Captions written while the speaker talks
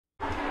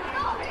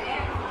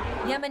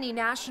Yemeni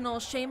national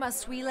Shaima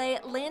Swileh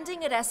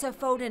landing at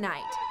SFO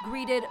tonight,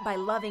 greeted by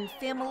loving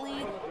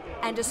family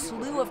and a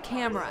slew of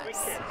cameras.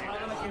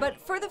 But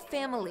for the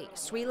family,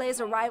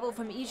 Swileh's arrival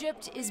from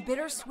Egypt is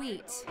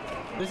bittersweet.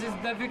 This is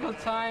a difficult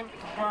time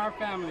for our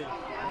family,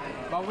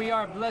 but we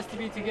are blessed to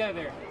be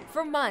together.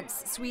 For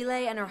months,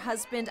 Swileh and her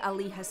husband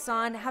Ali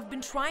Hassan have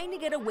been trying to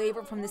get a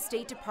waiver from the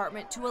State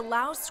Department to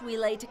allow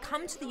Swileh to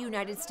come to the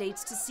United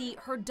States to see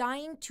her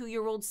dying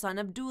 2-year-old son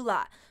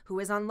Abdullah, who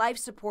is on life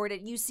support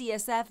at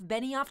UCSF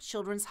Benioff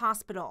Children's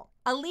Hospital.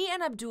 Ali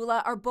and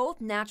Abdullah are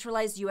both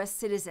naturalized U.S.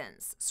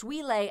 citizens.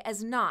 Swileh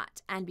is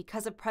not, and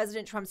because of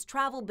President Trump's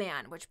travel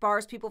ban, which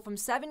bars people from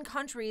 7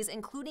 countries,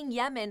 including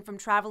Yemen, from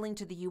traveling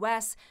to the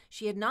U.S.,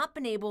 she had not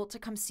been able to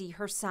come see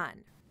her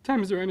son.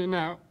 Time's running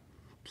out.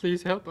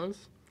 Please help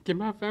us. Get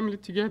my family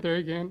together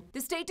again. The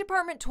State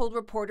Department told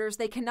reporters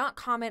they cannot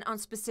comment on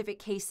specific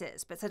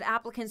cases, but said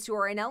applicants who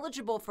are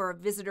ineligible for a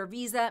visitor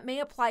visa may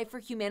apply for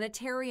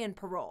humanitarian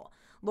parole.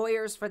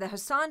 Lawyers for the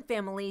Hassan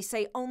family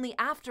say only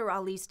after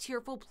Ali's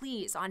tearful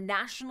pleas on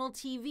national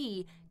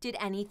TV did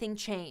anything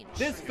change.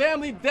 This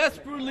family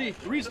desperately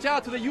reached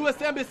out to the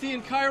U.S. Embassy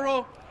in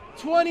Cairo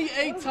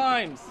 28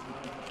 times.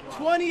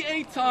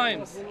 28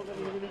 times.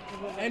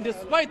 And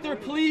despite their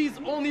pleas,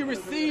 only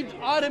received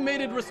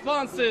automated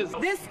responses.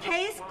 This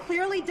case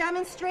clearly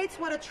demonstrates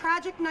what a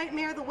tragic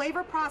nightmare the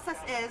waiver process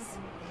is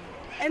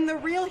and the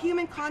real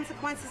human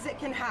consequences it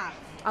can have.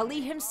 Ali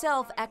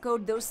himself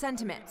echoed those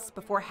sentiments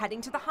before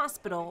heading to the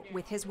hospital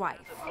with his wife.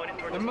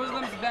 The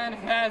Muslims ban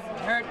has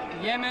hurt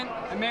Yemen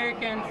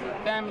American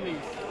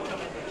families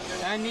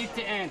and need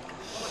to end.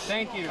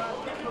 Thank you.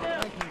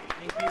 Thank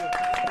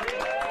you.